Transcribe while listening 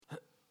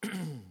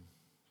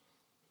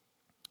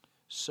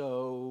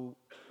So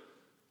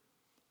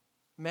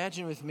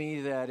imagine with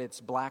me that it's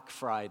Black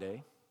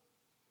Friday,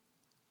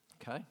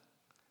 okay?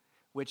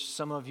 Which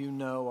some of you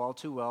know all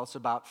too well. It's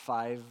about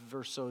 5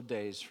 or so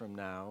days from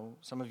now.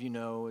 Some of you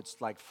know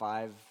it's like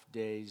 5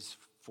 days,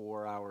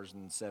 4 hours,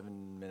 and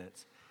 7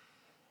 minutes.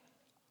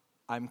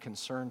 I'm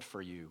concerned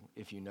for you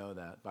if you know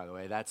that, by the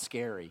way. That's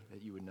scary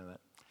that you would know that.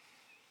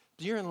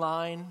 You're in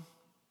line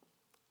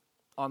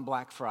on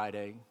Black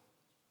Friday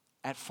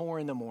at 4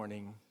 in the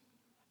morning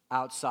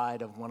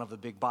outside of one of the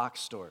big box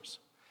stores.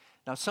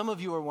 Now, some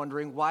of you are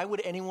wondering, why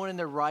would anyone in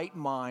their right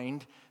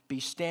mind be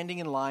standing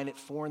in line at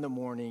 4 in the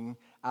morning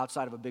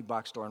outside of a big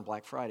box store on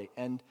Black Friday?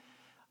 And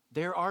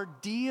there are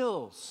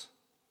deals.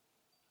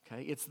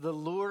 Okay, it's the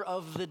lure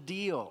of the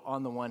deal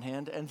on the one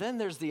hand, and then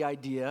there's the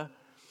idea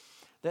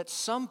that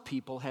some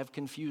people have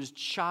confused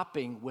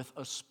shopping with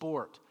a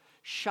sport.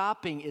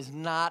 Shopping is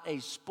not a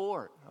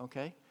sport,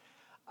 okay?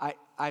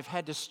 I've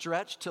had to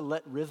stretch to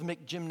let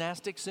rhythmic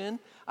gymnastics in.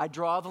 I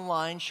draw the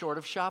line short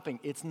of shopping.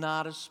 It's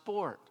not a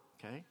sport,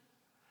 okay?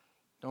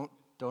 Don't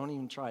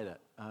even try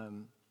that.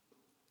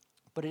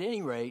 But at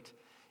any rate,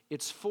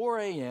 it's 4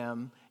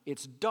 a.m.,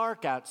 it's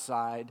dark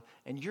outside,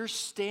 and you're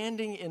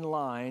standing in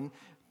line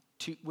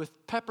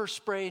with pepper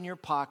spray in your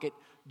pocket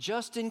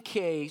just in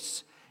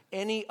case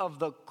any of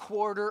the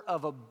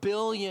 250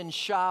 million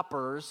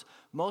shoppers,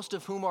 most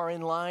of whom are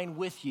in line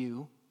with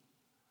you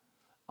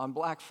on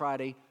Black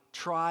Friday,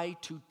 try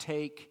to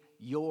take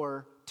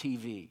your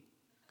TV,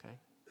 okay?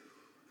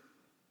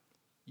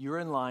 You're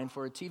in line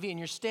for a TV, and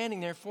you're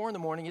standing there 4 in the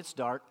morning, it's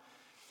dark,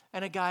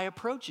 and a guy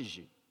approaches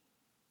you.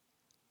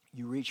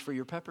 You reach for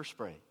your pepper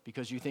spray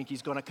because you think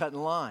he's going to cut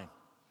in line.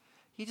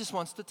 He just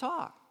wants to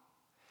talk.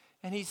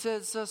 And he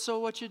says, so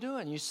what you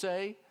doing? You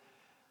say,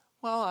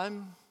 well,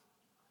 I'm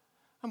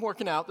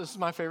working out. This is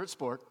my favorite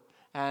sport.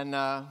 And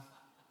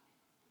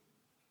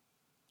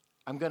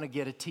I'm going to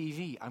get a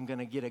TV. I'm going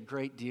to get a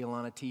great deal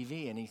on a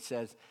TV. And he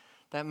says,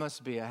 that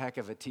must be a heck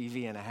of a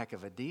TV and a heck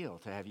of a deal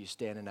to have you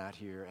standing out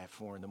here at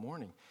 4 in the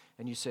morning.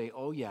 And you say,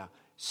 oh, yeah,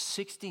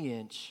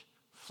 60-inch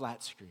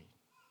flat screen.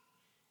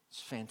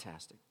 It's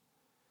fantastic.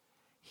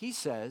 He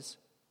says,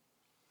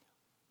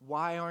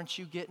 why aren't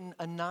you getting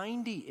a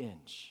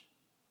 90-inch?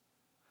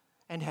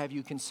 And have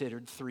you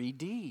considered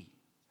 3D?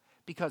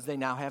 Because they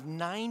now have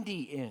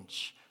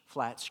 90-inch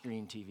flat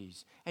screen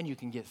TVs, and you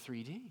can get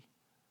 3D.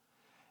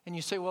 And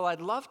you say, well,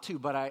 I'd love to,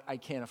 but I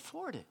can't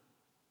afford it.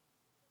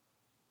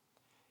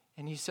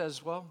 And he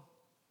says, well,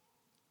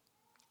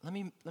 let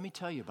me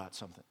tell you about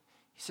something.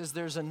 He says,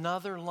 there's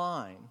another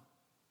line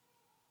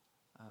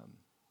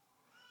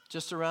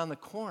just around the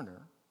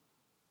corner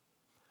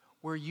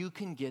where you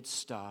can get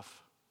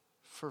stuff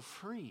for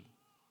free.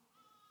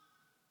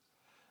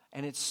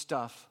 And it's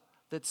stuff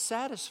that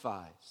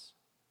satisfies.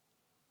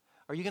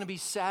 Are you going to be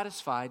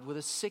satisfied with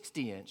a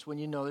 60-inch when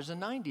you know there's a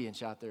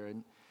 90-inch out there?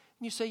 And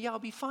you say, yeah, I'll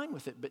be fine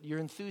with it, but your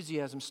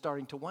enthusiasm's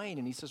starting to wane.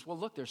 And he says, well,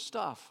 look, there's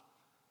stuff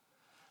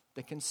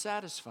that can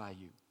satisfy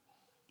you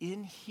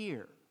in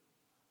here,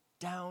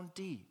 down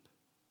deep.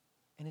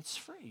 And it's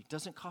free. It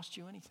doesn't cost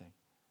you anything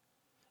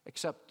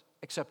except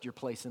your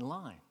place in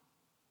line.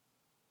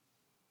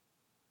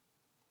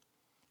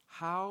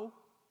 How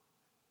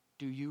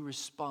do you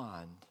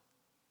respond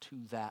to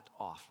that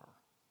offer?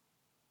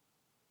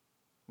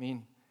 I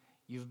mean,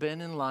 you've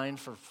been in line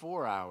for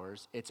 4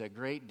 hours. It's a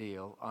great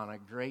deal on a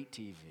great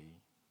TV.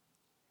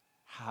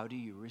 How do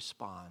you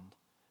respond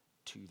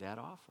to that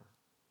offer?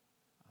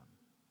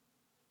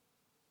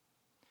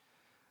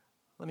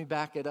 Let me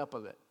back it up a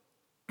bit.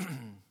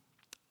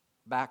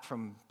 Back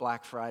from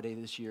Black Friday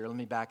this year, let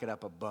me back it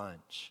up a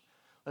bunch.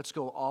 Let's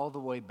go all the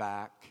way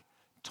back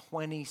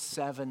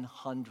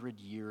 2,700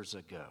 years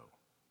ago.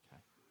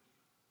 Okay?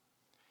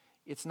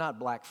 It's not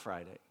Black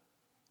Friday.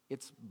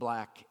 It's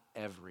black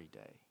every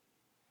day.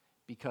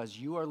 Because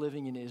you are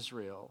living in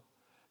Israel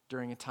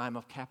during a time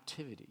of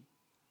captivity.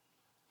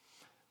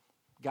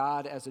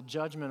 God, as a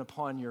judgment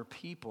upon your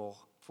people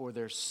for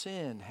their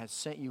sin, has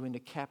sent you into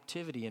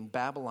captivity, and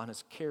Babylon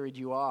has carried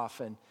you off,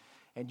 and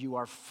you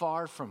are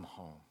far from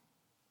home.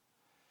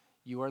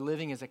 You are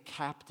living as a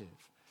captive.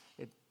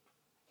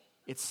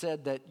 It's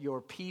said that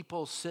your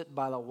people sit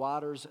by the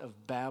waters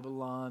of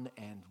Babylon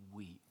and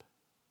weep.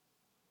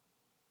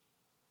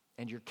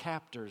 And your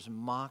captors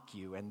mock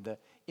you, and the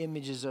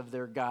images of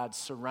their gods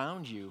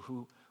surround you,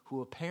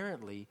 who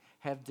apparently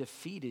have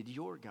defeated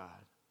your God.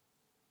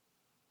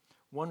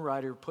 One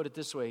writer put it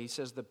this way. He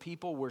says, the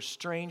people were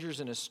strangers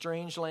in a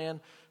strange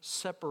land,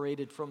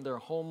 separated from their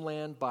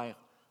homeland by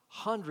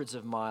hundreds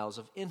of miles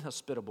of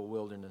inhospitable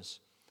wilderness.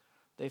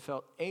 They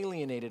felt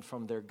alienated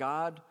from their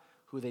God,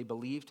 who they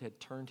believed had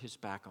turned his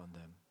back on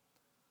them.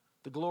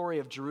 The glory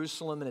of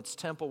Jerusalem and its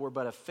temple were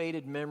but a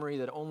faded memory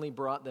that only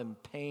brought them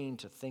pain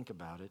to think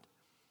about it.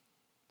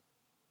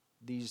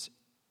 These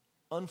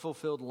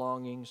unfulfilled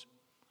longings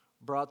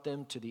brought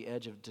them to the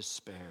edge of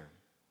despair.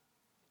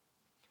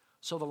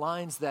 So the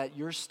lines that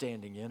you're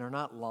standing in are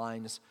not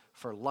lines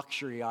for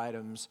luxury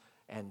items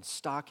and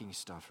stocking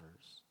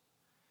stuffers.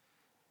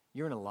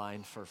 You're in a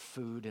line for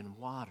food and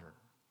water.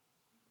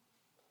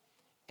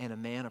 and a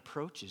man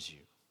approaches you.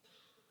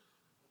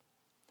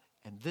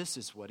 And this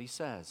is what he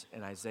says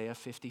in Isaiah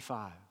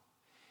 55.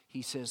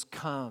 He says,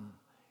 "Come,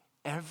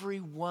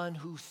 everyone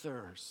who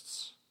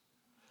thirsts,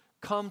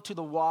 come to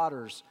the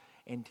waters,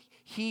 and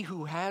he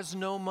who has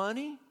no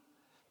money,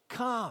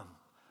 come,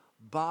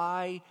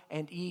 buy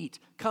and eat.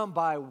 Come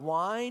buy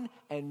wine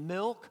and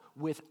milk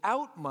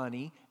without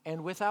money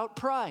and without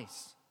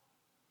price.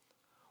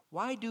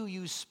 Why do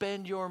you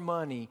spend your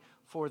money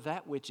for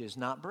that which is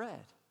not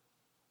bread,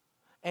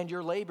 and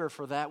your labor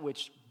for that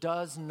which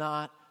does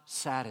not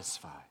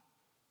satisfy?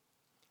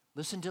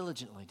 Listen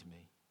diligently to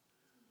me,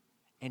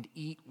 and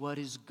eat what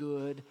is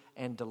good,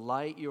 and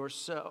delight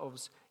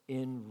yourselves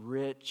in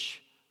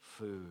rich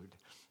food."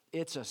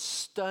 It's a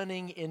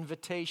stunning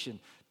invitation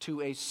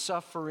to a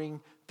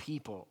suffering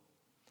people.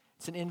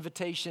 It's an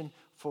invitation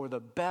for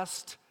the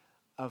best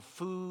of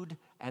food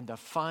and the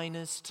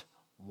finest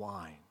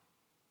wine.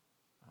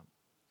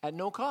 At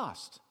no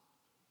cost.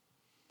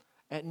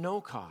 At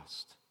no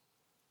cost.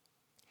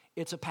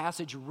 It's a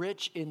passage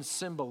rich in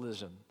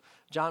symbolism.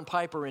 John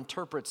Piper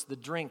interprets the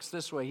drinks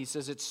this way. He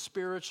says it's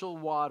spiritual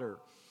water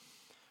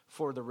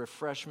for the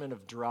refreshment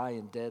of dry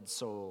and dead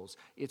souls.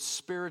 It's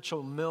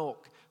spiritual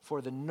milk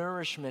for the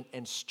nourishment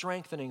and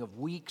strengthening of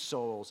weak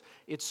souls.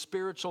 It's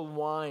spiritual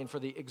wine for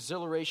the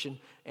exhilaration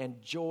and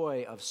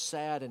joy of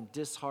sad and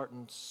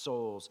disheartened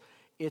souls.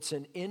 It's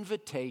an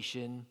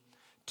invitation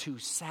to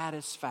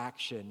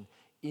satisfaction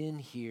in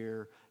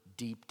here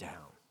deep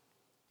down.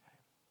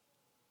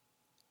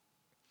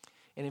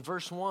 And in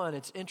verse 1,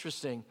 it's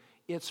interesting.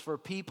 It's for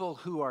people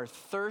who are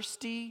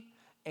thirsty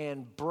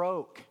and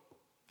broke.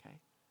 Okay?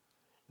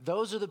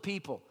 Those are the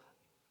people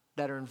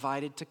that are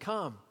invited to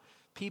come.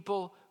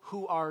 People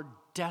who are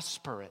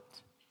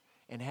desperate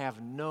and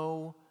have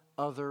no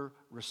other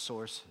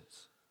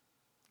resources.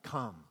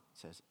 Come, it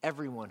says,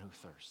 everyone who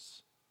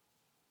thirsts.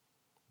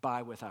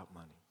 Buy without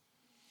money.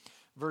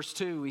 Verse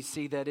 2, we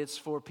see that it's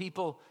for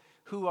people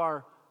who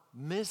are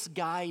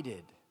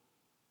misguided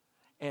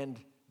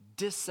and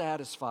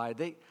dissatisfied.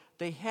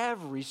 They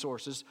have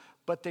resources,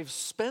 but they've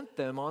spent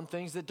them on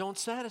things that don't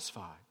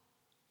satisfy.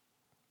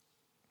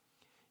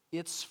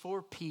 It's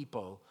for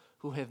people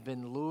who have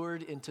been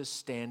lured into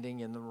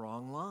standing in the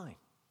wrong line.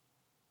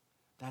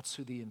 That's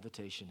who the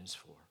invitation is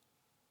for.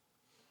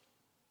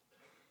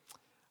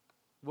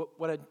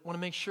 What I want to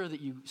make sure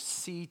that you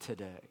see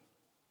today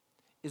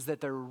is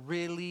that there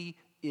really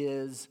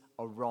is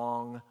a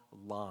wrong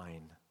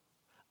line.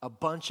 A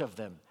bunch of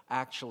them,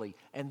 actually.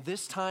 And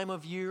this time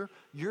of year,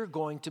 you're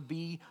going to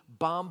be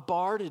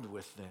bombarded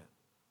with them.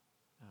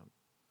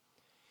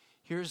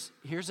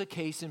 Here's a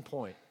case in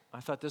point.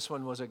 I thought this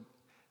one was a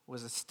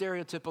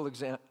stereotypical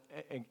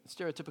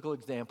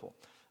example.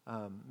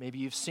 Maybe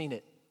you've seen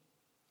it.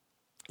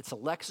 It's a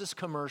Lexus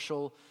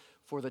commercial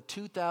for the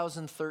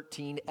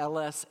 2013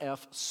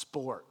 LSF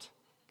Sport.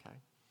 Okay?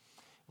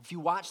 If you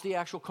watch the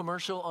actual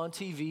commercial on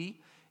TV,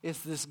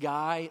 it's this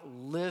guy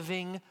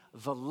living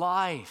the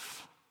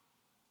life.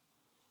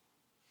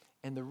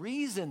 And the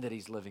reason that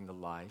he's living the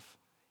life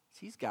is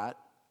he's got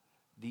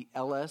the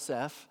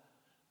LSF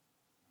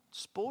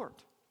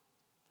Sport.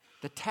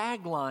 The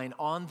tagline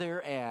on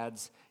their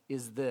ads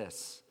is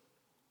this: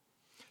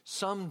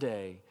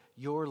 "Someday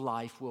your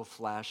life will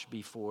flash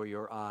before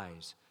your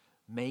eyes.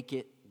 Make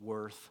it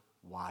worth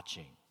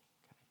watching."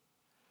 Okay.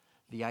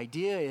 The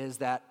idea is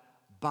that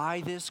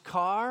buy this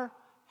car,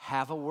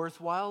 have a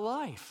worthwhile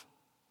life.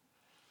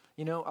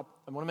 You know,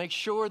 I want to make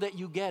sure that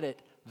you get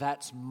it.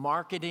 That's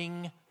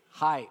marketing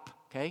hype,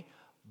 okay?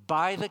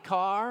 Buy the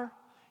car,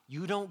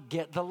 you don't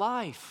get the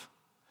life.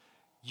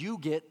 You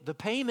get the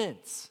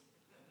payments,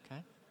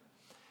 okay?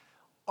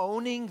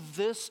 Owning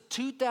this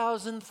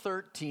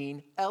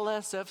 2013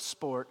 LSF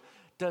Sport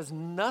does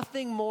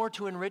nothing more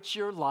to enrich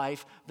your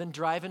life than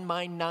driving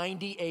my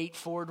 98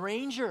 Ford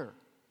Ranger,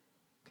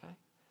 okay?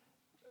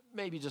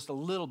 Maybe just a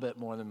little bit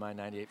more than my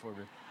 98 Ford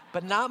Ranger,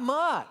 but not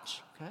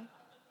much, okay?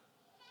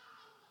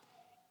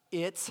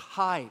 It's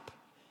hype.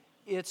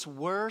 It's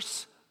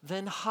worse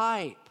than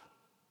hype.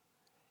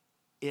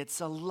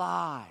 It's a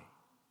lie.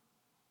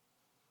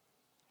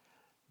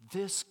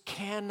 This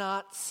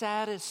cannot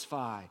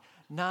satisfy,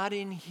 not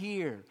in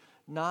here,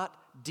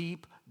 not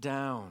deep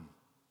down.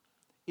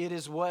 It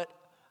is what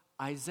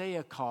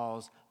Isaiah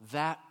calls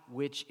that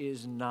which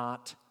is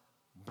not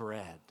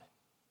bread.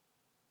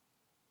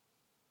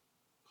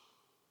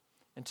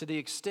 And to the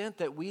extent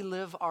that we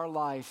live our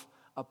life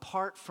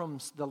apart from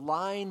the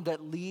line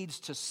that leads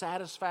to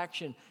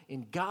satisfaction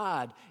in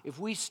God, if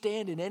we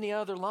stand in any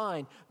other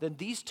line, then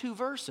these two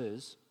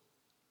verses,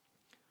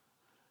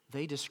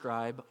 they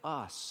describe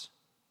us.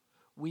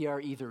 We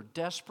are either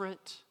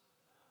desperate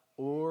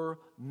or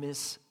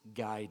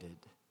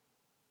misguided.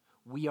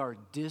 We are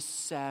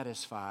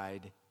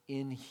dissatisfied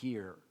in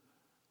here,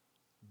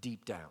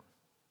 deep down,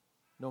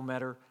 no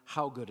matter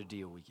how good a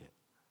deal we get.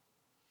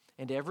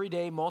 And every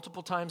day,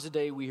 multiple times a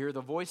day, we hear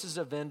the voices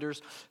of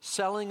vendors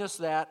selling us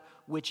that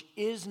which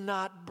is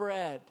not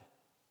bread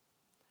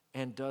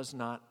and does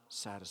not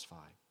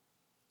satisfy.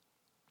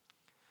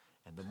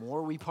 And the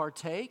more we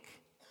partake,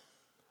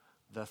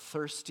 the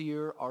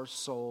thirstier our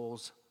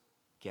souls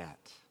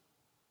get.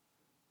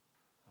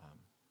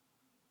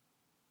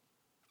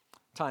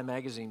 Time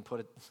magazine put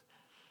it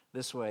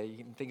this way.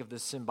 You can think of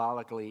this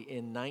symbolically.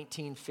 In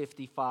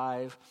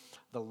 1955,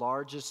 the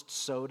largest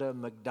soda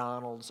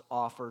McDonald's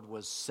offered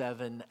was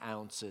 7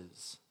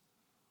 ounces.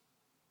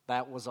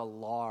 That was a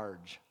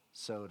large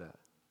soda.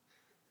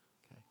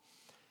 Okay.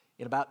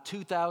 In about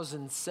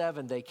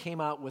 2007, they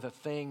came out with a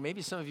thing.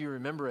 Maybe some of you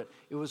remember it.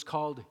 It was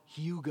called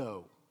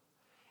Hugo.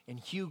 And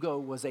Hugo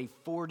was a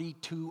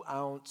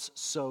 42-ounce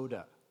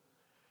soda.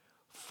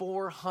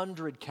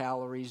 400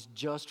 calories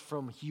just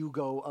from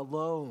Hugo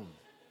alone.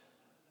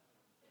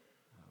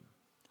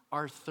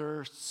 Our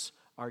thirsts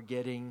are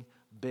getting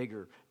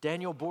bigger.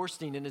 Daniel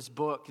Borstein, in his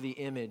book, The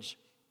Image,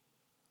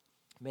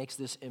 makes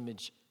this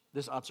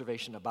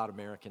observation about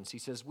Americans. He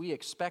says, we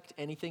expect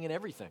anything and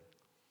everything.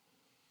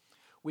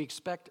 We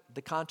expect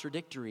the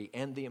contradictory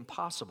and the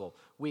impossible.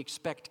 We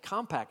expect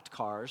compact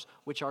cars,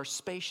 which are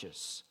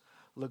spacious.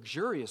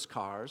 Luxurious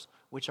cars,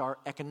 which are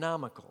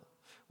economical.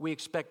 We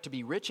expect to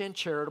be rich and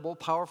charitable,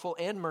 powerful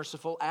and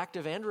merciful,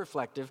 active and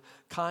reflective,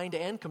 kind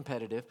and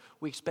competitive.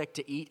 We expect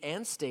to eat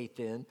and stay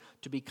thin,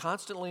 to be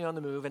constantly on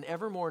the move and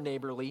ever more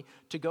neighborly,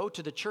 to go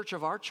to the church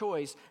of our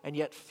choice and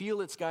yet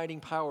feel its guiding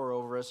power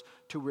over us,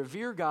 to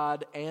revere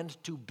God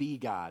and to be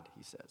God,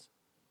 he says.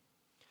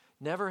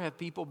 Never have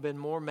people been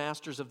more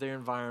masters of their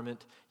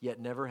environment, yet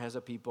never has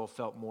a people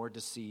felt more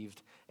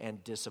deceived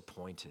and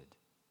disappointed.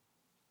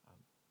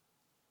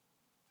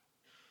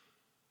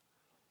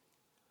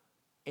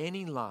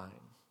 Any line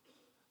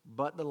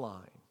but the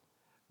line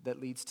that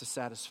leads to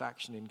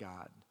satisfaction in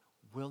God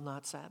will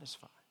not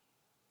satisfy.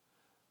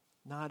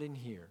 Not in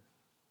here.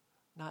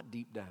 Not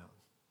deep down.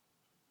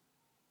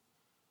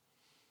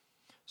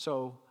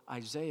 So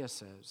Isaiah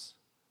says,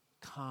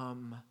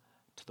 come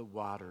to the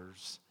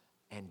waters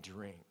and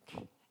drink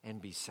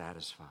and be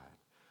satisfied.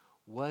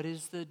 What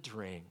is the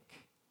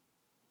drink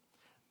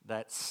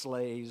that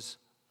slays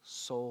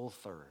soul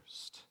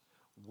thirst?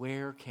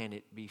 Where can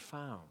it be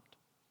found?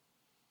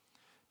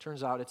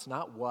 Turns out it's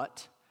not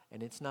what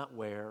and it's not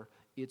where,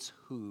 it's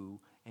who.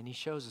 And he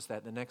shows us that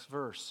in the next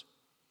verse.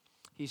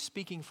 He's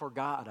speaking for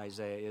God,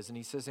 Isaiah is, and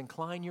he says,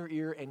 incline your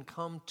ear and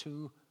come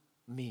to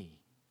me.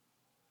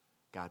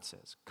 God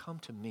says, come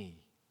to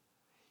me.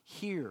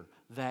 Hear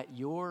that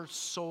your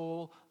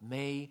soul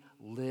may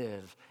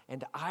live,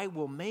 and I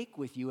will make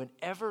with you an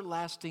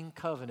everlasting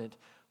covenant,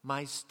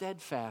 my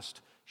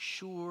steadfast,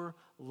 sure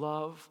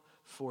love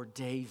for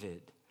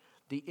David.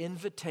 The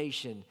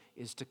invitation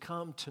is to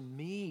come to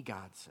me,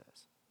 God says.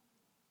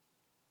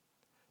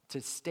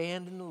 To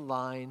stand in the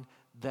line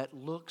that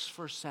looks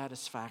for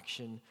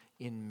satisfaction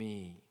in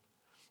me.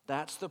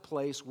 That's the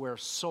place where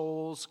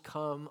souls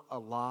come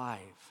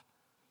alive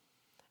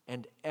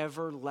and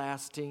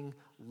everlasting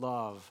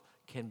love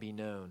can be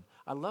known.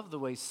 I love the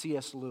way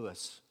C.S.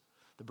 Lewis,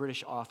 the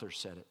British author,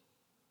 said it.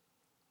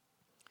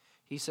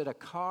 He said, a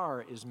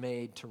car is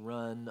made to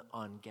run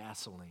on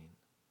gasoline,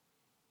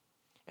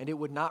 and it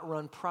would not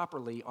run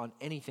properly on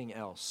anything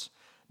else.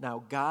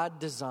 Now, God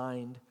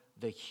designed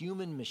the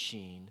human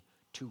machine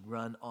to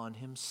run on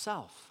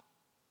himself.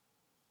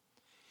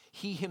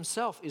 He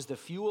himself is the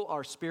fuel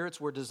our spirits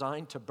were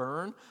designed to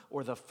burn,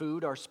 or the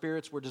food our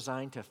spirits were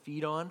designed to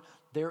feed on.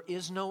 There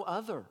is no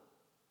other.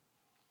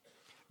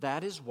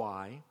 That is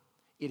why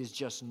it is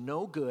just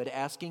no good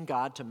asking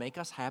God to make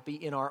us happy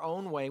in our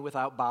own way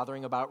without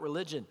bothering about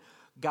religion.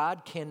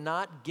 God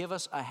cannot give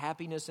us a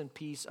happiness and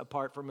peace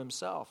apart from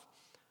himself,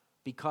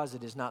 because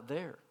it is not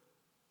there.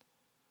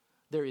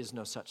 There is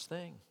no such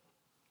thing.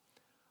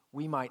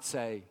 We might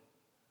say,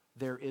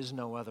 there is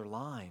no other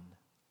line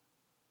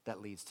that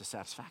leads to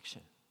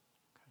satisfaction.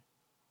 Okay.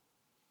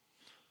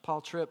 Paul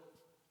Tripp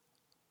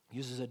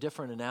uses a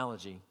different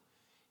analogy.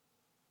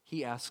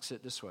 He asks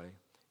it this way.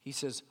 He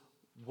says,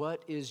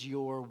 what is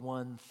your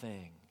one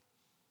thing?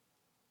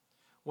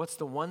 What's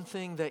the one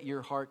thing that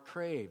your heart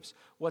craves?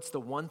 What's the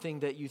one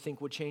thing that you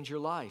think would change your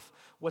life?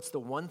 What's the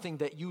one thing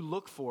that you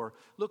look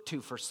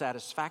to for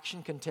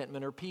satisfaction,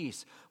 contentment, or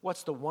peace?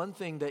 What's the one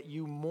thing that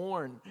you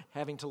mourn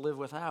having to live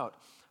without?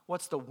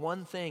 What's the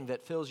one thing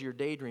that fills your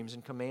daydreams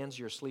and commands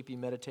your sleepy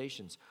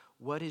meditations?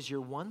 What is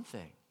your one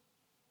thing?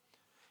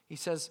 He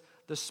says,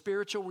 the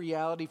spiritual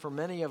reality for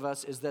many of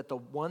us is that the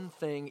one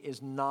thing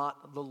is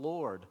not the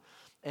Lord.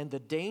 And the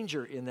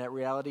danger in that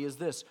reality is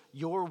this: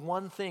 your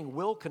one thing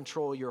will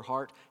control your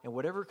heart, and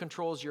whatever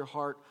controls your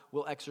heart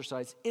will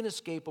exercise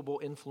inescapable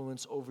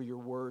influence over your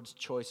words,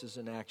 choices,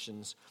 and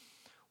actions.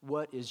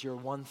 What is your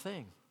one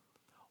thing?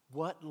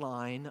 What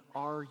line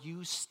are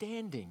you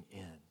standing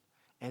in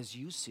as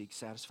you seek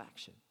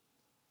satisfaction?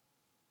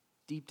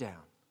 Deep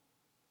down,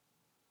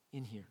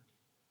 in here.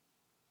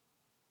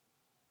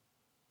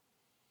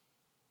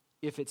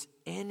 If it's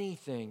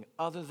anything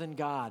other than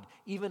God,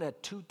 even a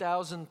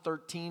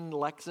 2013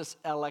 Lexus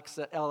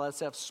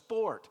LSF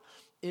Sport,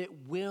 it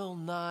will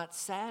not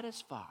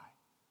satisfy.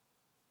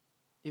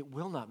 It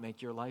will not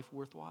make your life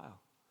worthwhile.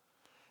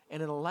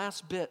 And in the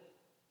last bit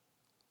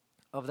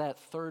of that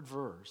third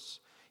verse,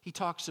 he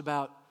talks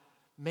about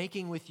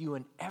making with you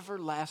an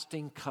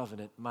everlasting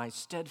covenant, my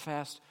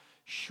steadfast,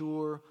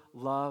 sure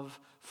love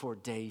for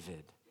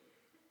David.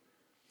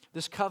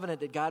 This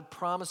covenant that God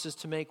promises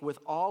to make with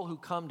all who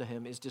come to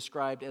him is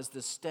described as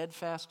the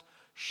steadfast,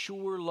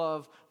 sure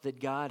love that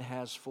God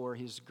has for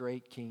his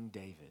great King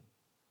David.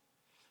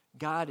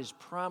 God is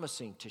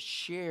promising to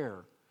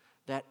share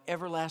that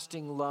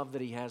everlasting love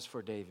that he has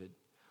for David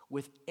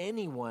with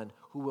anyone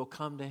who will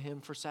come to him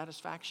for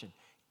satisfaction.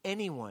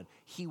 Anyone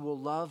he will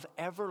love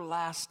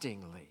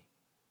everlastingly.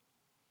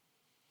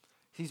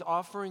 He's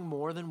offering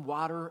more than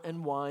water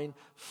and wine,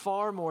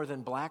 far more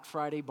than Black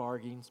Friday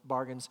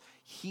bargains.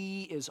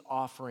 He is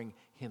offering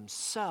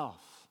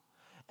himself.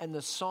 And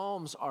the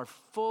Psalms are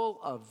full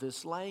of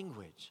this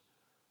language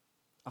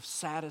of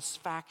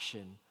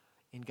satisfaction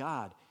in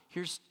God.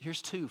 Here's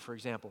two, for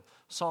example.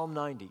 Psalm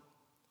 90.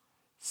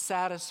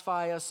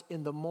 Satisfy us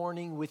in the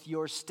morning with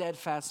your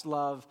steadfast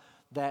love,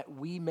 that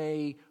we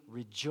may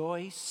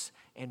rejoice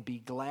and be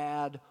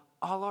glad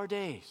all our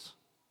days.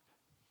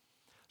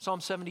 Psalm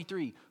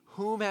 73.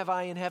 Whom have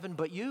I in heaven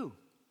but you?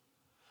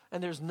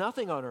 And there's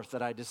nothing on earth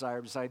that I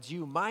desire besides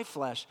you. My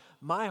flesh,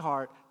 my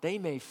heart, they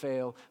may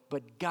fail,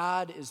 but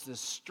God is the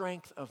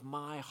strength of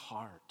my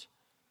heart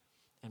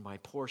and my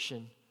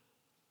portion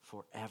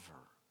forever.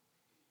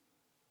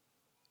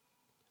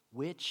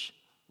 Which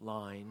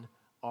line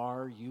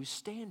are you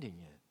standing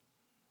in?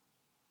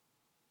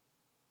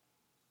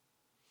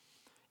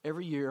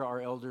 Every year,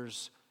 our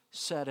elders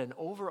set an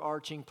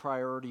overarching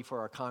priority for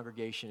our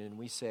congregation, and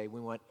we say we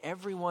want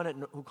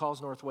everyone who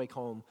calls Northwake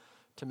home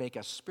to make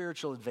a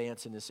spiritual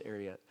advance in this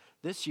area.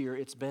 This year,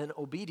 it's been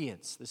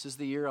obedience. This is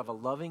the year of a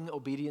loving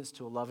obedience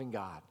to a loving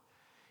God.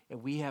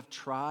 And we have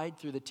tried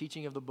through the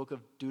teaching of the book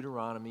of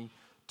Deuteronomy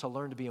to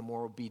learn to be a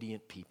more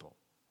obedient people.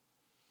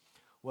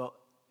 Well,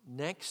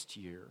 next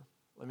year,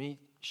 let me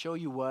show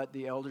you what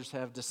the elders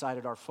have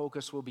decided our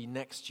focus will be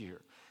next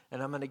year.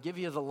 And I'm going to give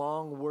you the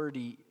long,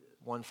 wordy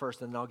one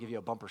first, and then I'll give you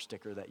a bumper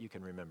sticker that you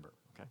can remember,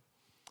 okay?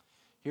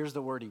 Here's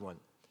the wordy one.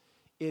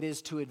 It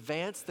is to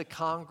advance the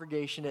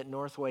congregation at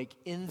Northwake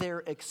in their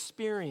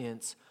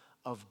experience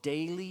of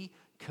daily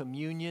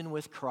communion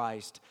with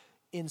Christ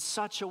in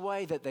such a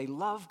way that they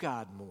love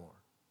God more,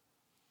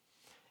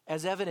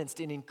 as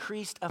evidenced in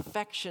increased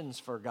affections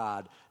for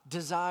God,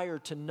 desire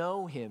to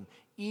know him,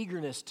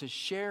 eagerness to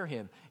share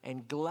him,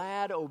 and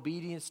glad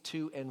obedience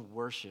to and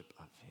worship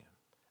of him.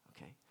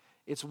 Okay?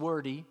 It's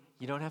wordy.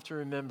 You don't have to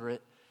remember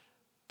it,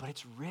 but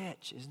it's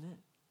rich, isn't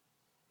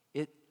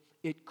it?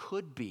 It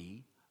could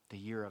be the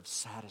year of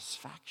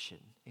satisfaction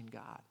in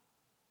God.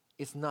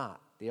 It's not.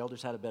 The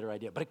elders had a better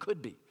idea, but it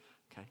could be.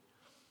 Okay?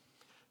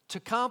 To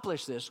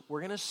accomplish this,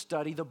 we're going to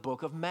study the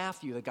book of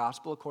Matthew, the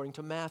gospel according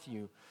to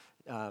Matthew,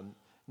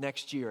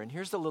 next year. And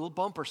here's the little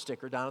bumper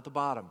sticker down at the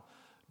bottom.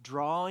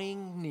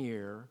 Drawing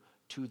near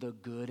to the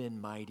good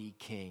and mighty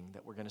King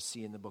that we're going to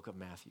see in the book of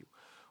Matthew.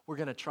 We're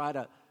going to try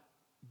to,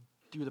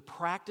 through the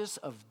practice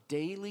of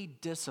daily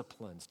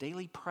disciplines,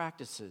 daily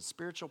practices,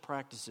 spiritual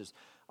practices,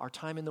 our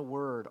time in the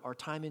Word, our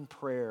time in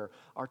prayer,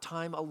 our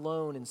time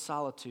alone in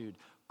solitude,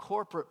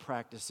 corporate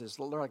practices,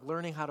 like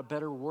learning how to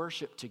better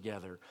worship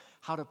together,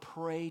 how to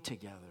pray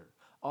together.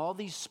 All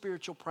these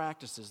spiritual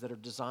practices that are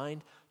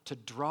designed to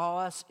draw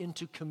us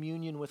into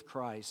communion with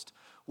Christ,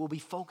 we'll be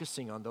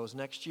focusing on those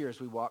next year as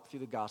we walk through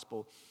the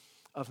Gospel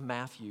of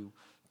Matthew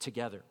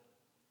together.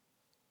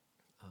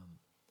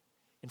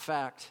 In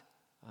fact,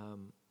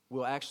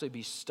 we'll actually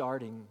be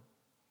starting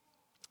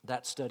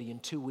that study in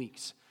 2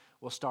 weeks.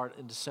 We'll start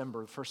in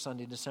December, first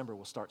Sunday in December,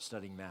 we'll start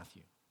studying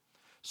Matthew.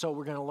 So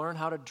we're going to learn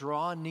how to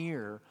draw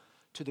near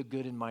to the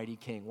good and mighty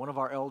King. One of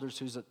our elders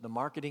who's the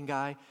marketing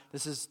guy,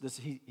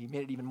 he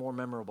made it even more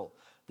memorable.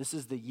 This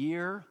is the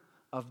year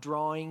of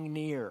drawing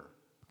near,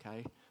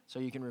 okay? So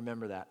you can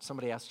remember that.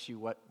 Somebody asks you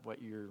what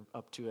you're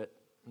up to at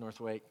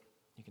Northwake,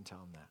 you can tell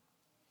them that.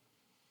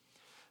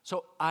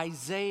 So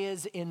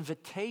Isaiah's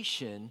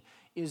invitation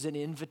is an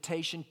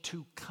invitation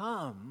to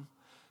come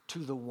to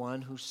the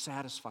one who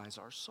satisfies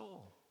our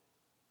soul.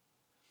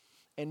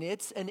 And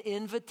it's an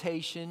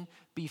invitation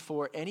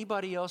before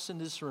anybody else in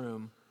this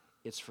room,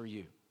 it's for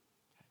you.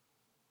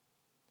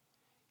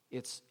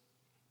 It's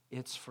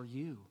for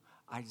you.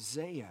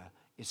 Isaiah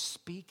is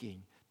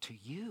speaking to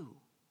you.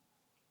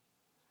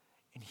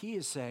 And he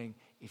is saying,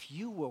 if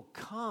you will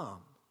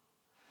come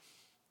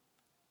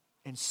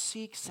and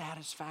seek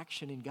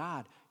satisfaction in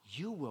God,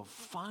 you will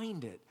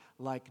find it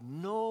like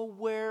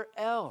nowhere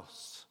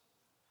else.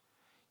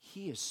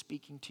 He is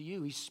speaking to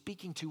you. He's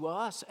speaking to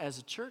us as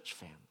a church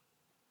family.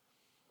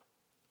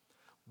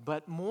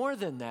 But more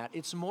than that,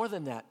 it's more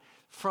than that.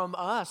 From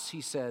us,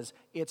 he says,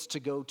 it's to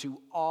go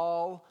to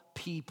all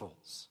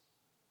peoples.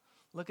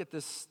 Look at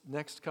this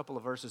next couple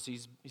of verses.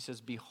 He says,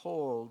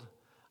 behold,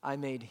 I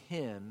made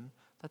him.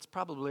 That's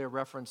probably a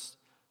reference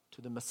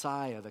to the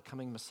Messiah, the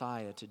coming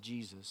Messiah, to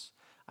Jesus.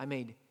 I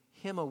made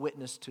him a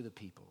witness to the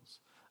peoples,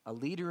 a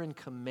leader and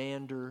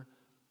commander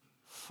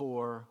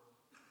for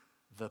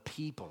the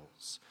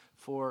peoples,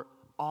 for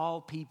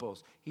all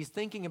peoples. He's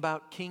thinking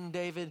about King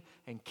David,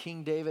 and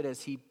King David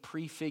as he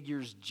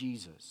prefigures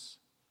Jesus,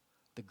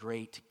 the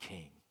great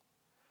King.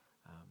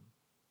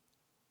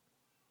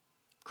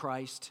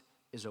 Christ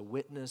is a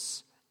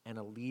witness and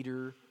a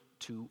leader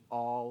to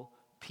all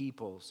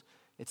peoples.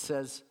 It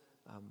says,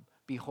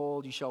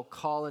 behold, you shall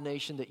call a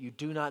nation that you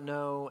do not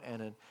know,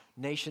 and a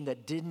nation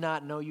that did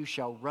not know you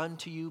shall run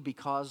to you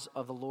because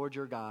of the Lord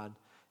your God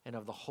and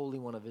of the Holy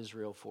One of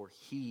Israel, for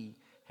he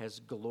has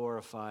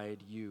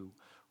glorified you.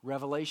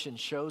 Revelation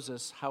shows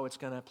us how it's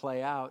going to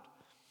play out.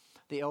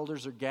 The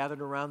elders are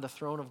gathered around the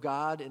throne of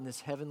God in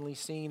this heavenly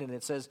scene, and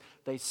it says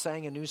they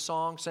sang a new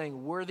song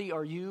saying, worthy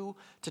are you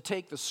to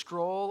take the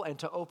scroll and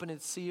to open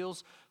its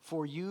seals,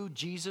 for you,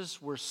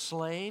 Jesus, were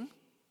slain,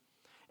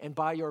 and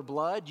by your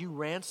blood you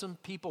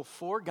ransomed people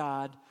for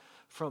God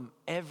from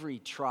every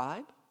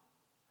tribe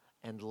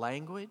and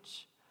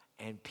language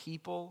and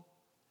people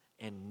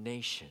and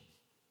nation.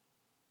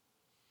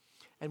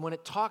 And when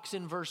it talks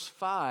in verse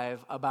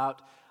 5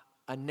 about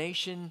a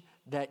nation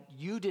that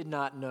you did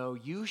not know,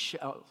 you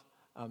shall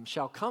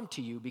come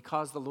to you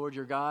because the Lord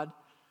your God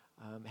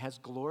has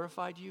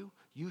glorified you.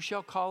 You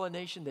shall call a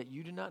nation that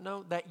you do not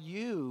know. That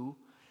you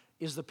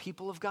is the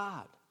people of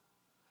God.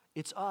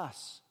 It's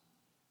us.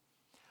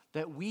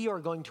 That we are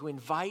going to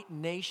invite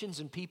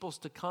nations and peoples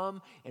to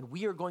come, and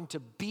we are going to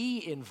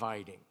be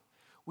inviting.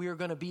 We are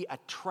going to be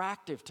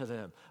attractive to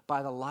them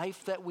by the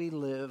life that we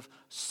live,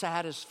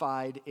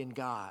 satisfied in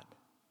God.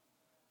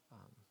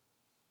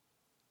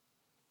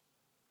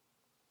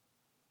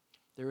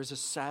 There is a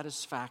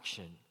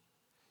satisfaction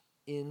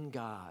in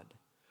God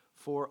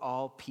for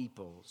all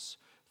peoples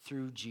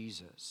through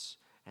Jesus,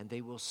 and they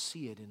will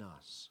see it in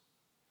us.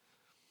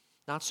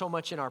 Not so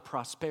much in our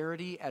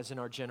prosperity as in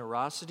our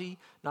generosity,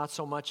 not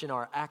so much in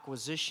our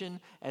acquisition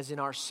as in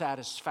our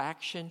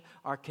satisfaction,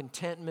 our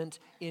contentment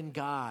in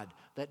God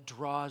that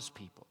draws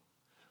people.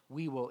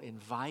 We will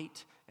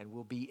invite and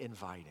will be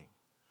inviting.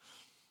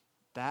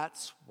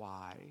 That's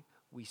why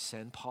we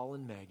send Paul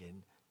and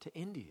Megan to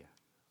India,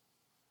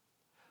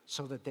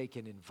 so that they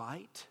can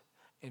invite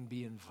and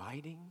be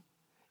inviting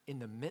in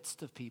the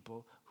midst of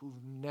people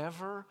who've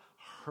never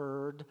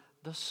heard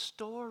the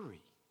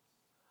story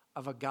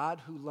of a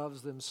God who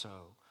loves them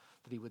so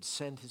that he would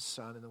send his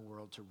Son in the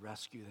world to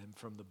rescue them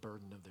from the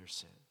burden of their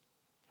sin.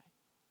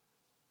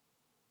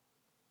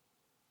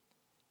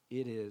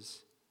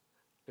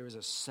 There is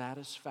a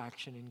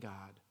satisfaction in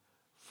God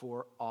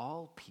for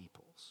all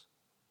peoples.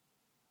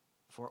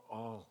 For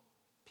all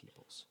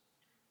peoples.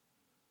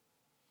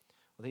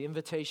 Well, the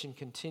invitation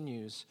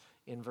continues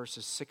in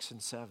verses 6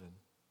 and 7.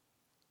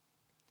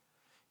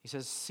 He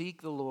says,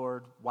 seek the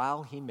Lord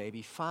while he may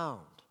be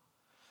found,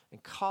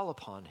 and call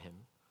upon him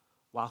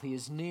while he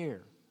is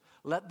near.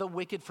 Let the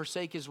wicked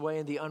forsake his way,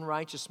 and the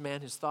unrighteous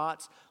man his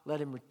thoughts. Let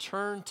him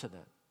return to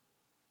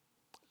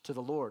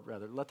the Lord.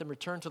 Let them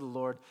return to the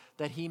Lord,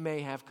 that he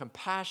may have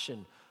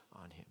compassion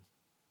on him.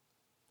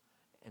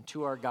 And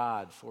to our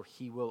God, for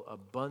he will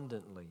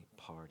abundantly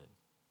pardon.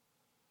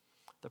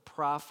 The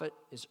prophet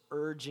is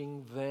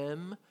urging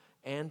them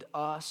and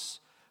us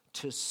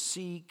to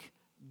seek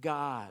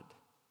God.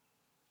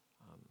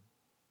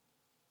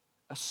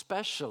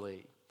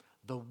 Especially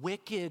the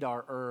wicked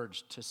are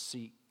urged to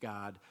seek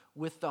God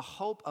with the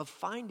hope of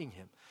finding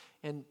him.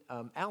 And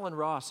Alan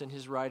Ross, in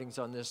his writings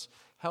on this,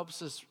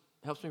 helps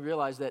me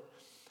realize that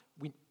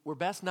we're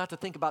best not to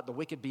think about the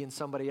wicked being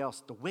somebody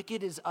else. The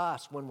wicked is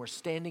us when we're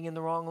standing in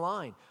the wrong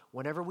line.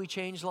 Whenever we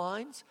change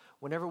lines,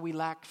 whenever we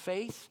lack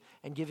faith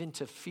and give in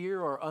to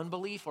fear or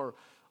unbelief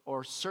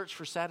or search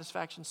for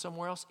satisfaction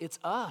somewhere else, it's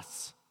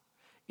us.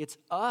 It's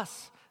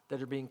us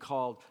that are being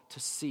called to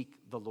seek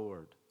the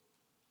Lord.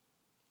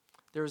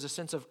 There is a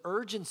sense of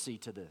urgency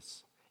to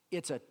this.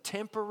 It's a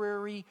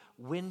temporary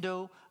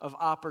window of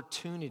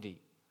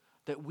opportunity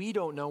that we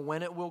don't know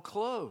when it will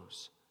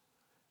close.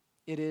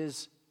 It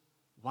is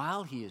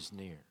while he is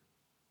near,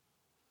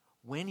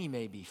 when he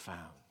may be found.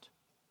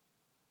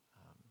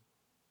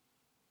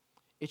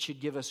 It should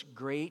give us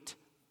great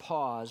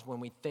pause when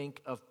we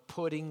think of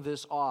putting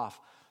this off,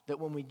 that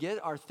when we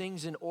get our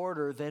things in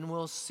order, then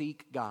we'll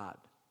seek God.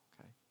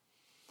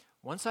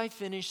 Once I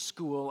finish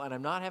school and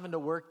I'm not having to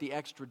work the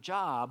extra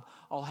job,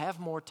 I'll have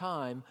more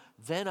time,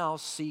 then I'll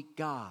seek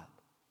God.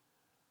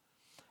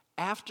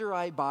 After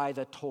I buy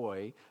the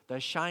toy, the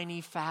shiny,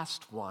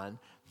 fast one,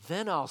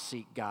 then I'll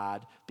seek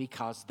God,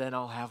 because then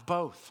I'll have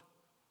both.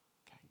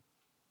 Okay.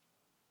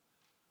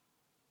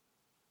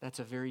 That's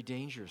a very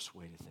dangerous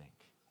way to think.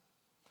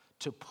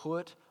 To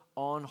put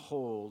on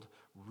hold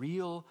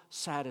real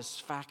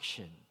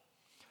satisfaction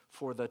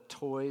for the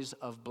toys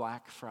of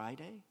Black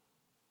Friday.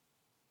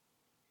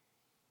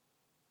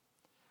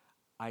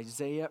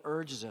 Isaiah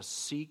urges us,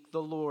 seek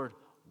the Lord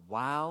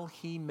while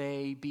he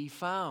may be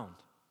found,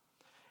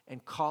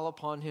 and call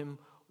upon him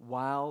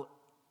while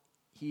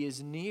he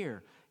is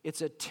near.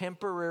 It's a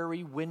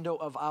temporary window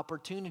of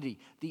opportunity,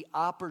 the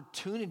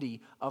opportunity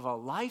of a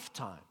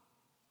lifetime.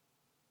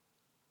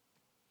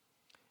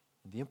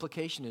 And the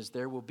implication is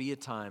there will be a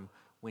time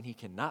when he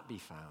cannot be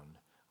found,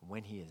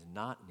 when he is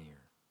not near,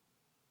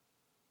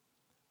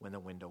 when the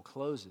window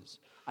closes.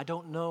 I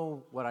don't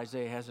know what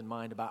Isaiah has in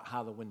mind about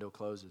how the window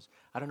closes.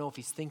 I don't know if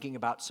he's thinking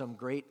about some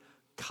great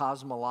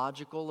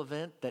cosmological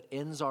event that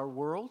ends our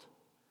world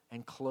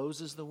and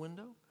closes the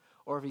window,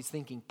 or if he's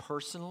thinking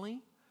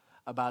personally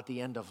about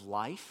the end of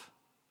life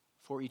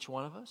for each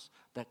one of us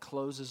that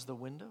closes the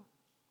window.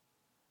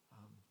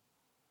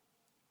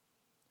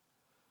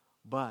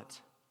 But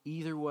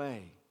either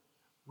way,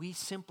 we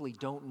simply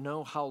don't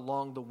know how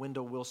long the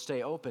window will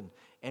stay open,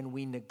 and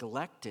we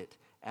neglect it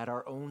at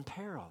our own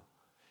peril.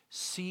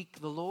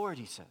 Seek the Lord,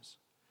 he says.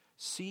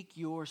 Seek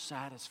your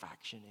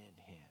satisfaction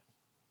in him.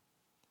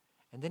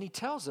 And then he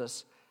tells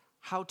us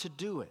how to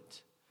do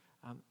it.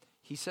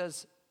 He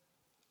says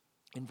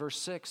in verse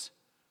 6,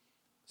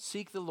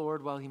 seek the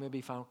Lord while he may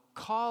be found.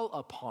 Call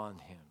upon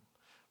him.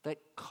 That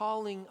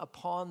calling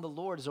upon the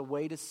Lord is a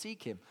way to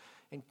seek him.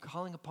 And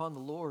calling upon the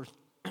Lord,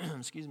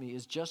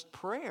 is just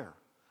prayer.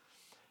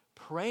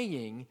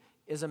 Praying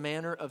is a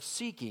manner of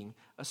seeking,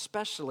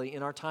 especially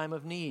in our time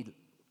of need.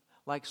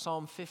 Like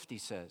Psalm 50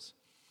 says,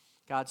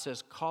 God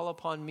says, call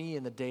upon me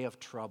in the day of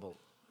trouble.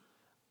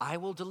 I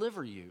will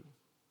deliver you,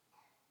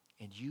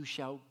 and you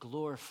shall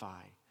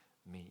glorify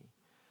me.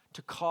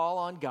 To call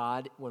on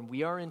God when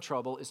we are in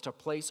trouble is to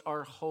place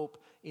our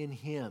hope in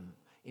him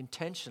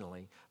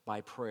intentionally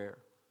by prayer.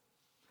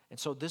 And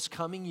so this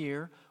coming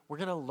year, we're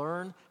going to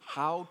learn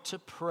how to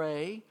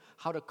pray,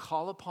 how to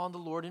call upon the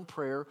Lord in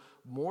prayer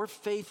more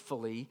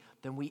faithfully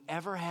than we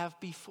ever have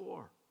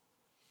before.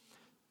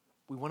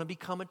 We want to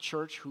become a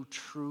church who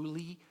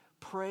truly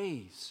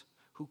prays,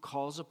 who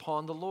calls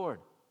upon the Lord,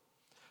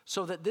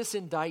 so that this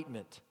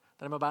indictment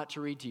that I'm about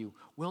to read to you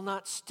will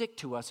not stick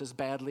to us as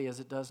badly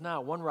as it does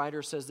now. One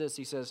writer says this,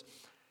 he says,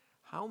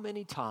 how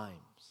many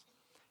times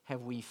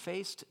have we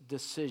faced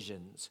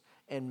decisions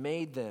and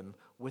made them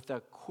with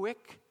a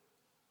quick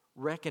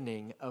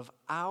reckoning of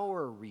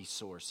our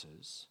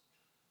resources,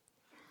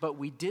 but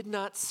we did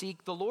not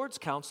seek the Lord's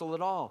counsel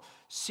at all.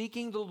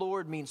 Seeking the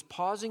Lord means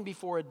pausing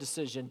before a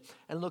decision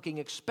and looking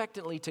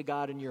expectantly to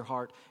God in your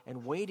heart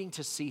and waiting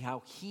to see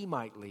how he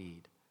might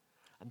lead.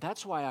 And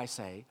that's why I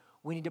say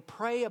we need to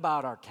pray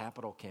about our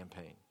capital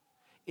campaign.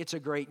 It's a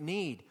great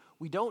need.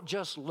 We don't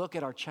just look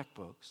at our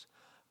checkbooks,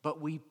 but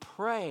we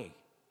pray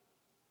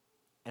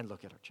and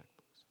look at our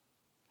checkbooks.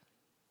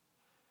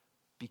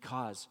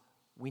 Because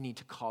we need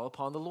to call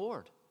upon the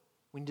Lord.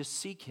 We need to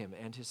seek him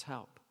and his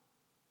help.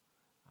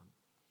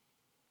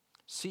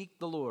 Seek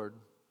the Lord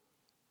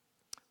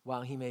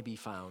while he may be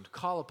found.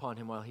 Call upon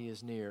him while he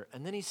is near.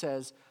 And then he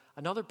says,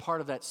 another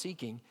part of that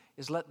seeking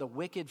is let the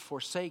wicked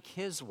forsake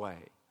his way,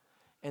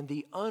 and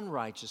the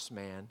unrighteous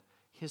man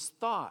his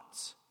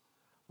thoughts.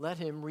 Let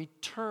him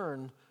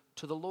return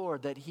to the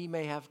Lord, that he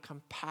may have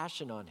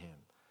compassion on him,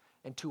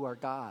 and to our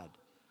God,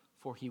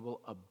 for he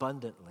will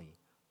abundantly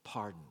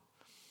pardon.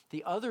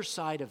 The other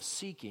side of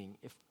seeking,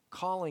 if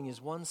calling is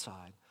one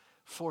side,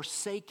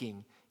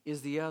 forsaking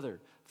is the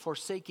other.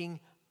 Forsaking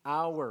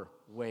our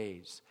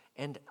ways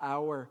and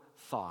our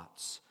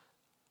thoughts,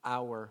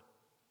 our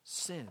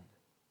sin.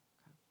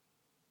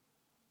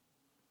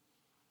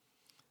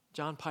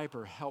 John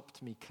Piper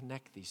helped me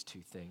connect these two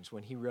things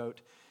when he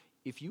wrote,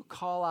 if you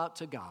call out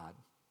to God,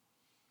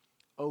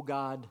 oh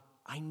God,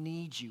 I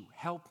need you,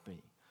 help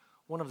me.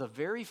 One of the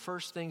very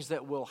first things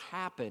that will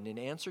happen in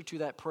answer to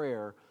that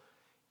prayer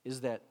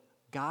is that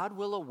God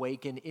will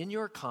awaken in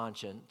your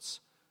conscience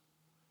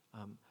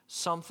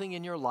something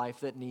in your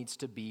life that needs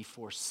to be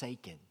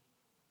forsaken.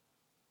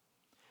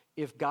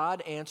 If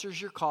God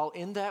answers your call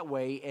in that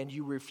way and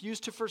you refuse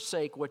to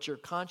forsake what your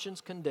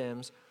conscience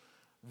condemns,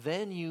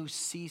 then you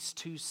cease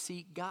to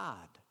seek God.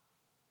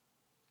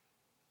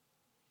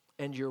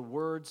 And your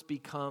words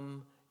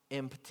become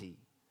empty.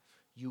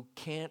 You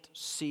can't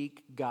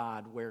seek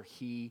God where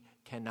he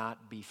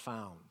cannot be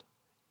found,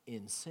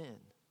 in sin.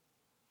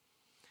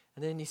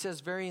 And then he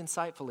says very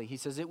insightfully, he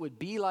says, it would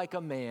be like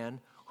a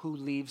man who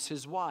leaves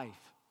his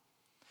wife,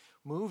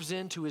 moves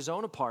into his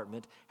own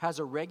apartment, has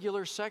a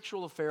regular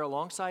sexual affair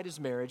alongside his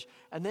marriage,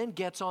 and then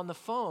gets on the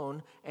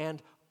phone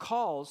and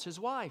calls his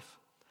wife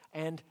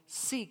and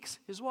seeks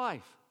his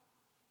wife.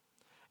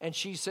 And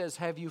she says,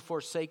 have you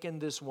forsaken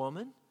this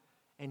woman?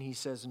 And he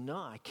says, no,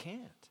 I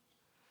can't.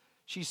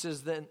 She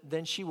says,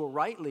 then she will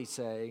rightly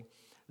say,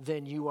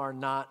 then you are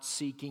not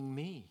seeking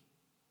me.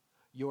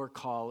 Your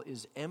call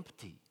is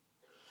empty.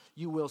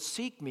 You will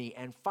seek me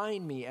and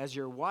find me as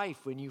your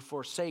wife when you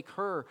forsake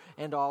her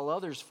and all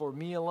others for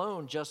me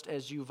alone, just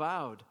as you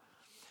vowed.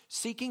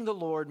 Seeking the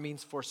Lord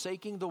means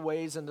forsaking the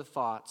ways and the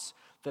thoughts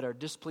that are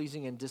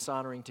displeasing and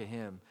dishonoring to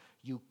him.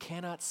 You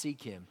cannot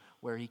seek him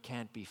where he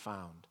can't be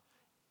found,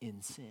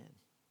 in sin.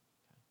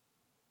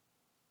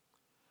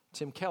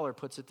 Tim Keller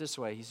puts it this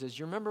way. He says,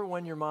 you remember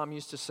when your mom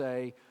used to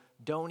say,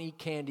 don't eat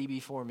candy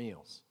before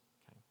meals?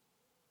 Okay.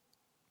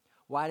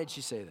 Why did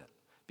she say that?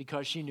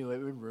 Because she knew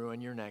it would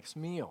ruin your next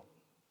meal.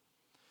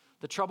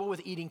 The trouble with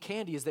eating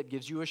candy is that it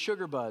gives you a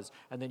sugar buzz,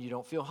 and then you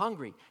don't feel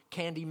hungry.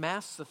 Candy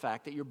masks the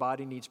fact that your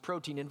body needs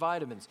protein and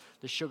vitamins.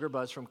 The sugar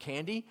buzz from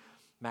candy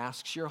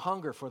masks your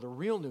hunger for the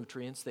real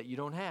nutrients that you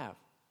don't have.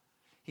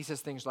 He says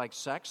things like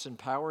sex and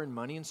power and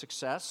money and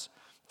success,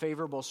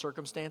 favorable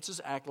circumstances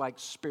act like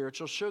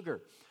spiritual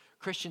sugar.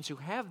 Christians who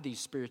have these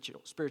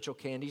spiritual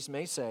candies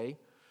may say,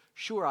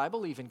 sure, I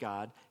believe in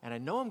God, and I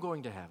know I'm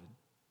going to heaven,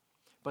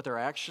 but they're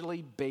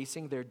actually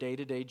basing their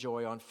day-to-day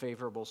joy on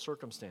favorable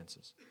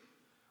circumstances.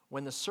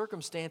 When the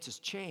circumstances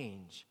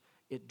change,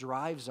 it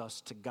drives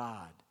us to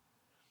God.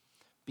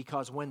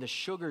 Because when the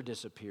sugar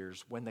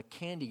disappears, when the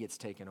candy gets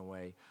taken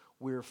away,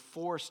 we're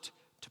forced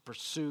to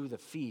pursue the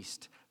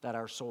feast that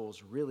our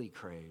souls really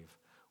crave.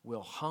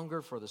 We'll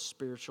hunger for the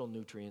spiritual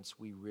nutrients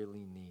we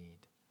really need.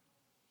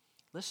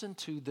 Listen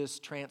to this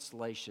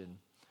translation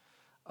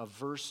of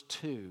verse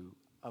 2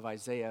 of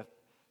Isaiah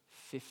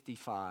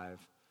 55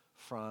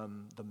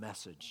 from the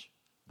Message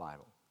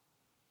Bible.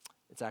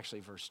 It's actually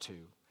verse 2.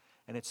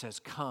 And it says,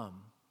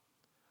 come,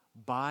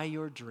 buy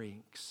your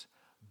drinks,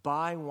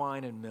 buy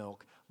wine and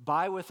milk,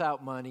 buy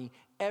without money,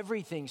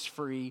 everything's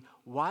free.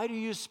 Why do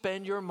you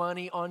spend your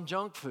money on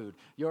junk food,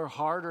 your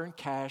hard-earned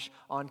cash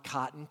on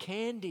cotton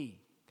candy?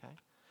 Okay?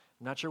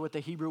 I'm not sure what the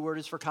Hebrew word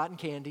is for cotton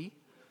candy,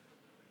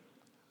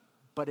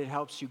 but it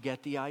helps you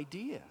get the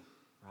idea,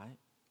 right?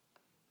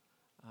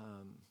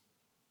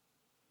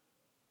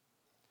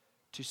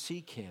 To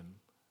seek him,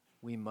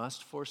 we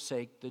must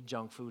forsake the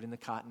junk food and the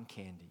cotton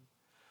candy.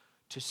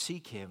 To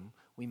seek him,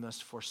 we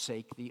must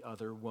forsake the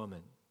other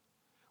woman.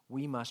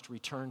 We must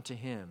return to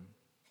him,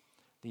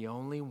 the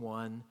only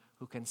one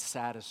who can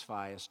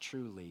satisfy us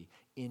truly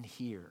in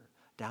here,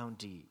 down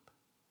deep.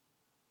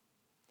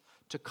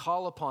 To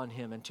call upon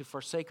him and to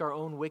forsake our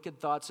own wicked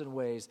thoughts and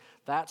ways,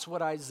 that's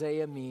what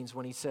Isaiah means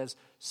when he says,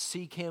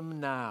 seek him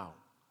now.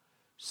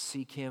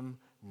 Seek him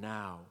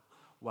now.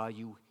 While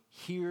you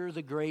hear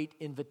the great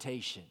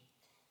invitation,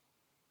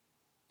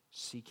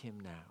 seek him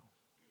now.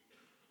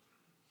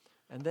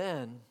 And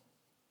then,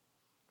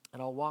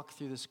 and I'll walk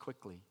through this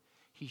quickly,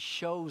 he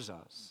shows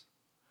us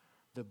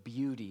the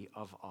beauty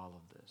of all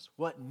of this.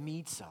 What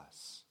meets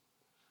us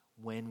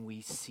when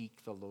we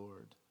seek the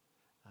Lord.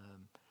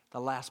 The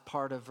last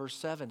part of verse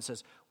 7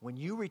 says, when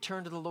you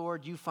return to the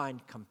Lord, you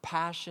find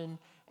compassion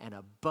and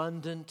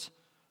abundant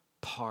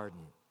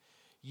pardon.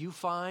 You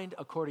find,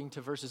 according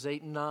to verses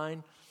 8 and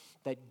 9,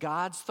 that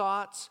God's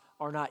thoughts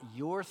are not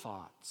your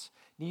thoughts.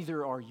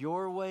 Neither are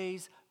your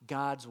ways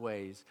God's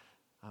ways.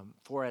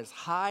 For as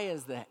high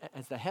as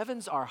the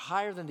heavens are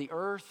higher than the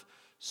earth,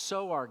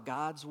 so are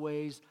God's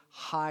ways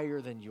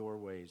higher than your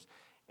ways,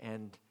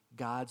 and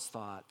God's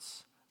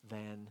thoughts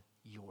than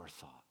your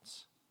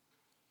thoughts.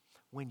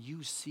 When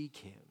you seek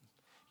him,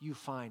 you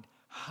find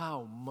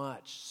how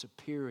much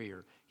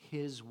superior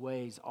his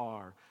ways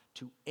are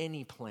to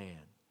any plan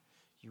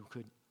you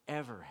could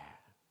ever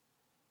have.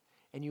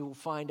 And you will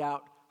find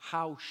out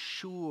how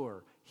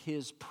sure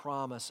his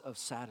promise of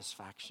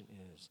satisfaction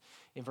is.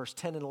 In verse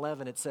 10 and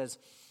 11 it says,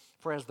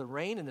 for as the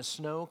rain and the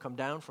snow come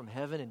down from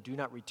heaven and do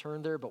not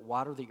return there, but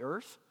water the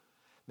earth,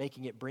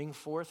 making it bring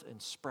forth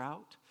and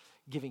sprout,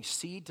 giving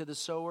seed to the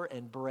sower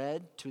and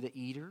bread to the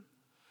eater,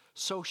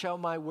 so shall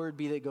my word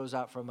be that goes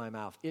out from my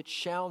mouth. It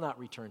shall not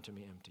return to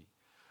me empty,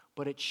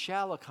 but it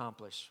shall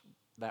accomplish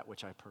that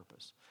which I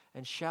purpose,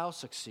 and shall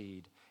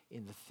succeed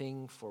in the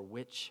thing for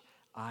which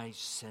I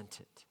sent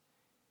it.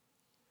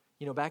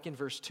 You know, back in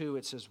verse 2,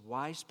 it says,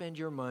 why spend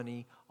your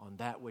money on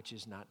that which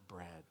is not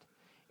bread?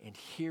 And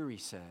here he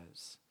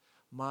says,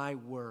 my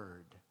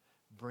word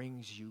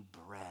brings you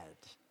bread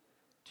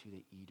to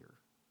the eater.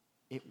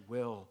 It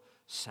will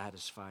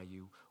satisfy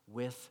you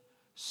with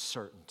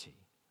certainty.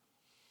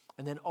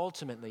 And then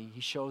ultimately,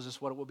 he shows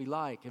us what it will be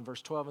like. In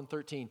verse 12 and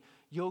 13,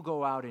 you'll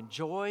go out in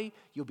joy,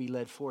 you'll be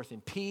led forth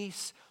in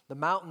peace. The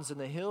mountains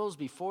and the hills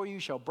before you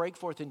shall break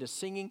forth into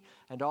singing,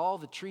 and all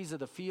the trees of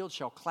the field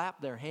shall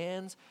clap their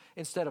hands.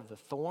 Instead of the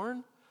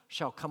thorn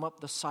shall come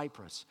up the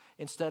cypress.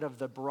 Instead of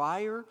the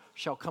briar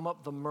shall come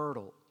up the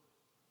myrtle.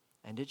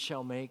 And it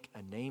shall make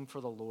a name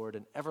for the Lord,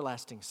 an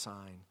everlasting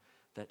sign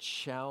that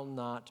shall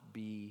not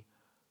be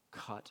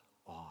cut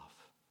off.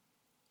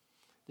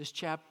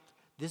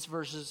 These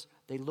verses,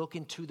 they look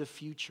into the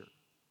future.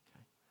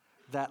 Okay?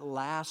 That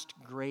last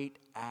great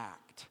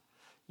act.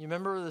 You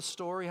remember the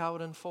story, how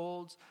it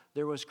unfolds?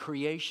 There was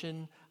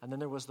creation, and then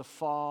there was the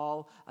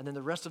fall, and then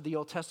the rest of the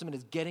Old Testament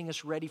is getting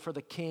us ready for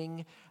the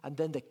king, and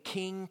then the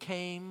king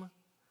came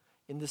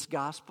in this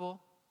gospel.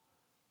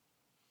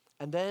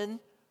 And then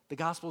the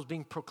gospel is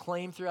being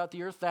proclaimed throughout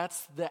the earth.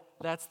 That's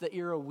the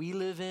era we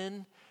live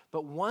in.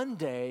 But one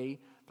day,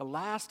 the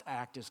last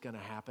act is going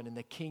to happen, and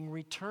the king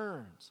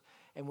returns.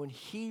 And when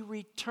he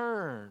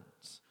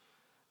returns,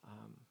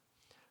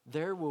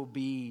 there will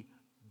be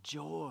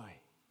joy.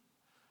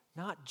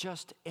 Not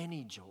just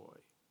any joy.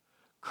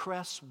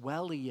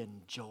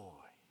 Creswellian joy.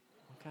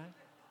 Okay?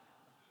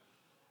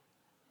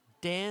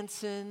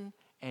 Dancing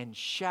and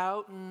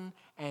shouting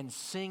and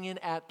singing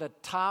at the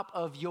top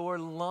of your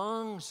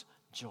lungs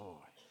joy.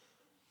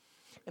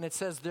 And it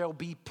says there'll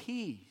be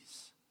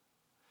peace.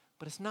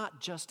 But it's not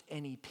just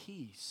any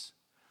peace.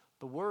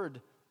 The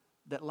word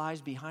that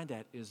lies behind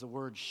that is the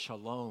word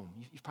shalom.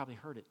 You've probably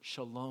heard it,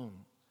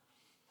 shalom.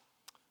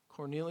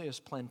 Cornelius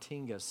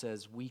Plantinga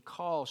says, we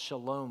call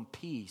shalom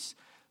peace,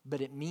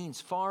 but it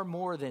means far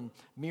more than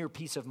mere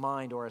peace of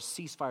mind or a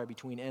ceasefire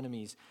between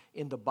enemies.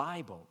 In the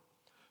Bible,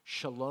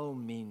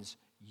 Shalom means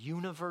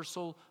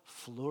universal,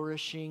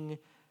 flourishing,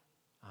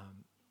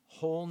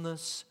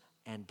 wholeness,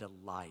 and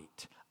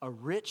delight. A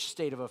rich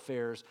state of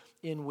affairs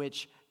in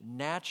which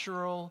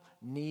natural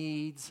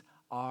needs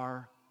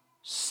are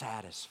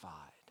satisfied.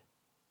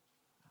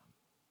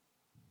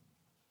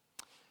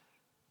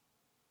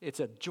 It's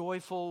a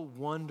joyful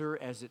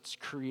wonder as its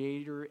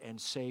creator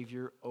and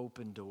savior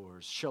opened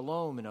doors.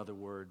 Shalom, in other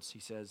words, he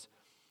says,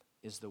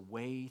 is the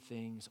way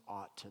things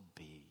ought to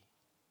be.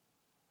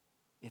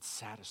 It's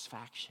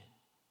satisfaction.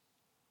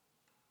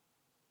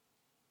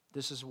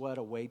 This is what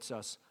awaits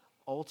us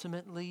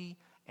ultimately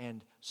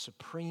and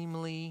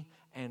supremely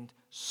and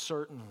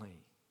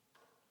certainly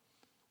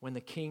when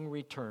the King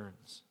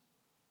returns.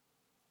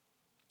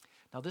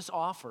 Now this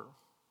offer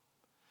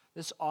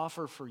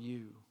for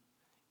you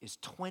is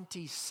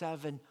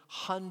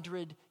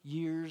 2,700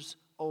 years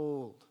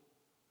old.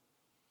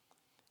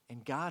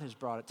 And God has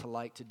brought it to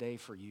light today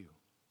for you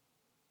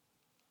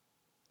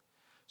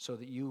so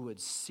that you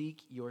would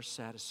seek your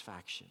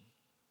satisfaction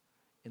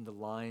in the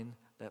line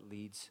that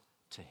leads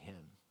to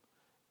Him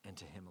and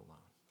to Him alone.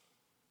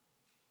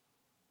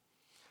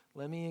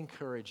 Let me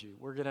encourage you.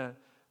 We're going to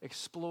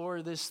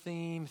explore this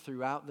theme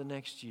throughout the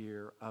next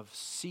year of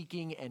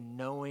seeking and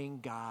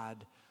knowing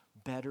God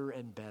better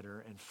and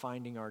better and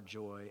finding our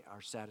joy, our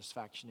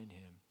satisfaction in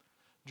Him,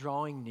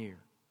 drawing near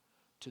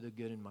to the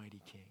good and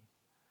mighty King.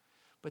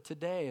 But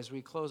today, as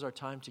we close our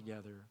time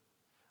together,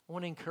 I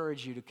want to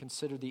encourage you to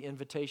consider the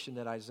invitation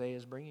that Isaiah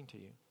is bringing to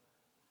you.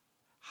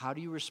 How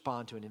do you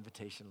respond to an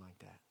invitation like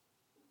that?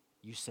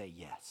 You say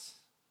yes.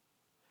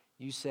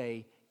 You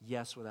say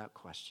yes without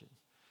question.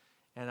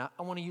 And I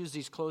want to use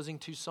these closing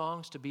two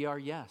songs to be our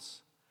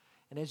yes.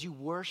 And as you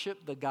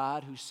worship the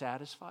God who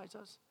satisfies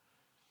us,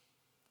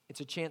 it's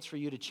a chance for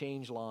you to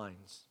change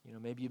lines. You know,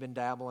 maybe you've been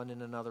dabbling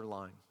in another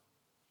line.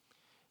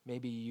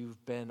 Maybe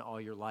you've been all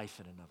your life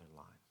in another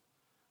line.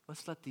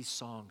 Let's let these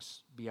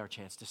songs be our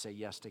chance to say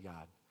yes to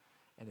God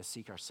and to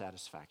seek our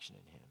satisfaction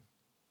in Him.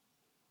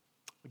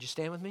 Would you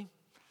stand with me?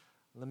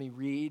 Let me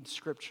read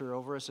Scripture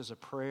over us as a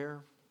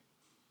prayer,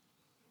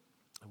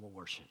 and we'll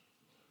worship.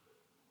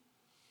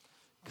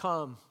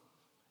 Come,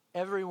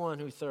 everyone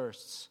who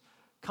thirsts,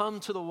 come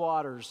to the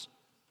waters.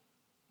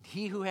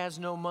 He who has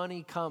no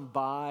money, come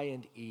buy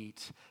and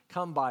eat.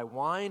 Come buy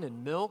wine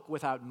and milk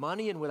without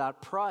money and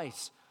without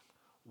price.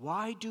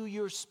 Why do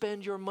you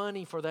spend your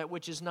money for that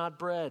which is not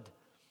bread,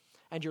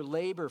 and your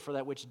labor for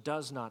that which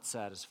does not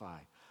satisfy?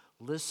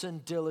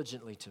 Listen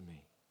diligently to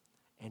me,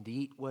 and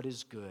eat what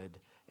is good,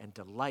 and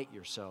delight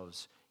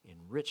yourselves in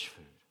rich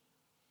food.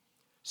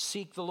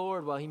 Seek the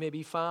Lord while He may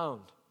be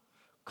found.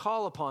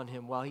 Call upon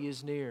Him while He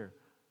is near.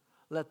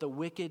 Let the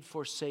wicked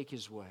forsake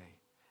his way,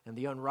 and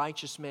the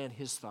unrighteous man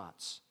his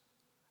thoughts.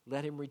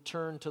 Let him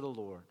return to the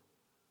Lord,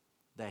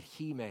 that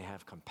He may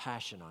have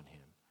compassion on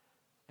him,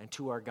 and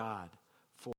to our God,